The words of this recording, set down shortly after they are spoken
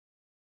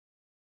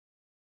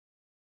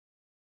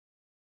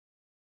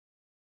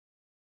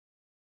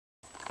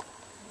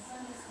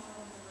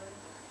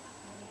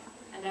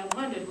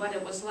what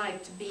it was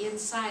like to be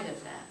inside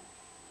of that.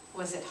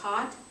 Was it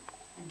hot?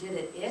 And did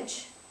it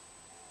itch?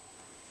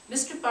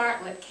 Mr.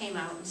 Bartlett came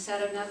out and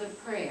said another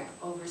prayer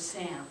over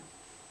Sam.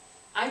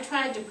 I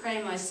tried to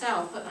pray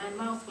myself, but my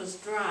mouth was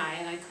dry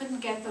and I couldn't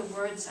get the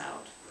words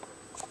out.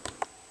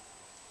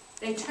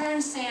 They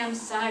turned Sam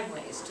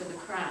sideways to the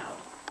crowd.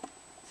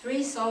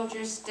 3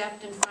 soldiers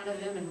stepped in front of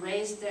him and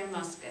raised their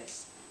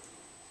muskets.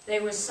 They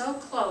were so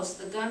close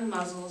the gun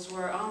muzzles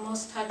were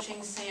almost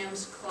touching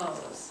Sam's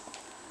clothes.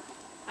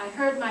 I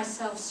heard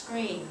myself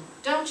scream,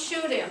 "Don't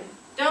shoot him!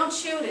 Don't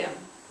shoot him!"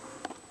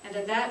 And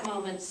at that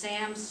moment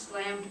Sam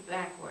slammed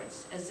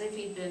backwards, as if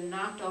he'd been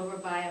knocked over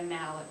by a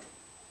mallet.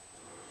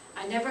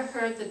 I never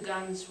heard the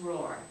guns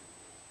roar.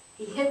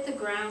 He hit the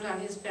ground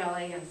on his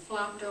belly and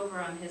flopped over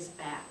on his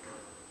back.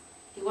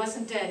 He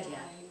wasn't dead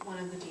yet. One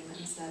of the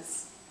demons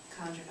that's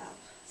conjured up.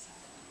 So.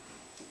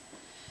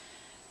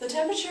 The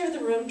temperature of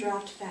the room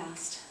dropped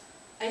fast.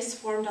 Ice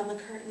formed on the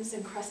curtains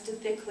and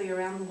crusted thickly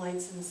around the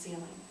lights in the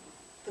ceiling.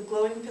 The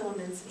glowing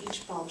filaments in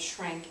each bulb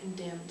shrank and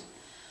dimmed,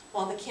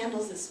 while the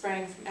candles that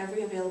sprang from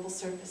every available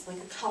surface like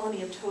a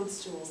colony of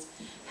toadstools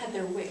had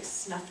their wicks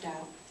snuffed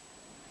out.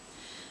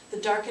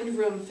 The darkened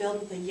room filled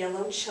with a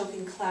yellow,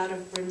 choking cloud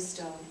of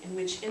brimstone in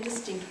which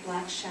indistinct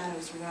black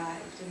shadows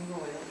writhed and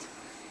roiled.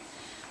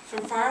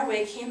 From far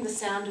away came the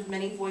sound of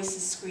many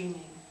voices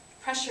screaming.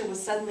 Pressure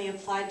was suddenly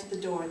applied to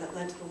the door that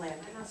led to the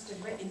landing. I must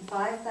have written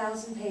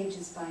 5,000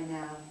 pages by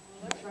now.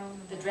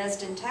 The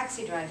Dresden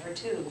taxi driver,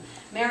 too.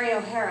 Mary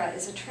O'Hara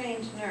is a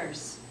trained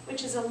nurse,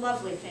 which is a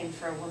lovely thing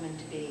for a woman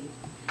to be.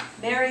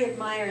 Mary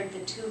admired the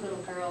 2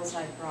 little girls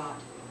I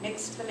brought,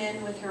 mixed them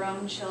in with her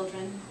own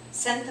children,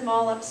 sent them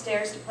all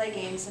upstairs to play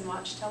games and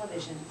watch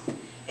television.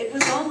 It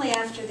was only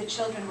after the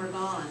children were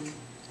gone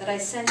that I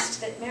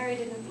sensed that Mary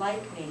didn't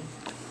like me,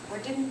 or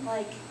didn't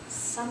like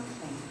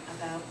something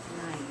about the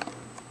night.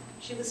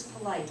 She was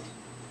polite,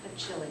 but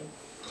chilly.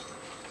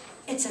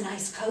 "It's a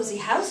nice, cozy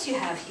house you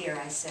have here,"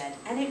 I said,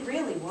 and it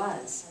really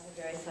was. It's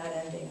a very sad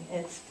ending.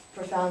 It's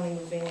profoundly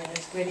moving, and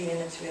it's gritty, and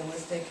it's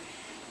realistic,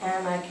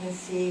 and I can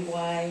see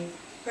why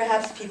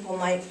perhaps people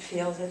might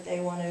feel that they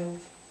want to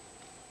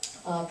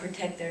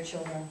protect their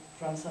children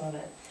from some of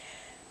it.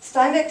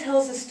 Steinbeck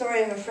tells the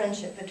story of a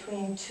friendship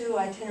between 2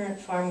 itinerant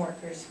farm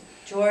workers,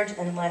 George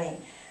and Lenny.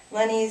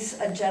 Lenny's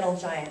a gentle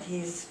giant.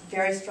 He's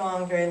very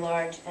strong, very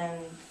large, and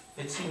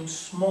It seemed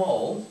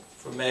small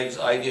for Meg's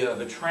idea of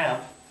a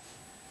tramp.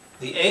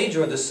 The age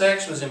or the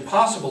sex was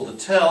impossible to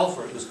tell,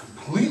 for it was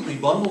completely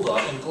bundled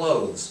up in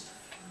clothes.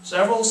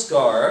 Several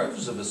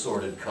scarves of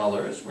assorted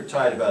colors were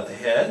tied about the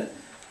head.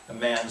 A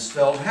man's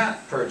felt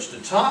hat perched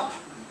atop.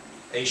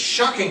 A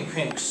shocking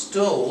pink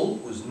stole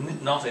was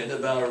knotted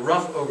about a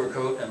rough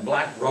overcoat, and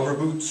black rubber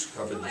boots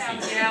covered the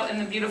feet. Abigail and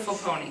the Beautiful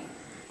Pony.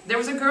 There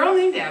was a girl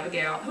named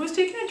Abigail who was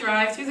taking a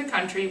drive through the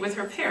country with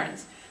her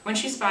parents when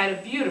she spied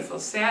a beautiful,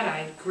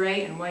 sad-eyed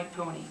gray and white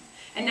pony.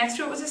 And next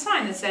to it was a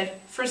sign that said,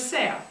 "For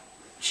sale,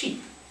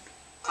 cheap."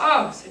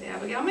 "Oh," said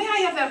Abigail, "may I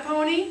have that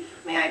pony?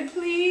 May I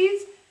please?"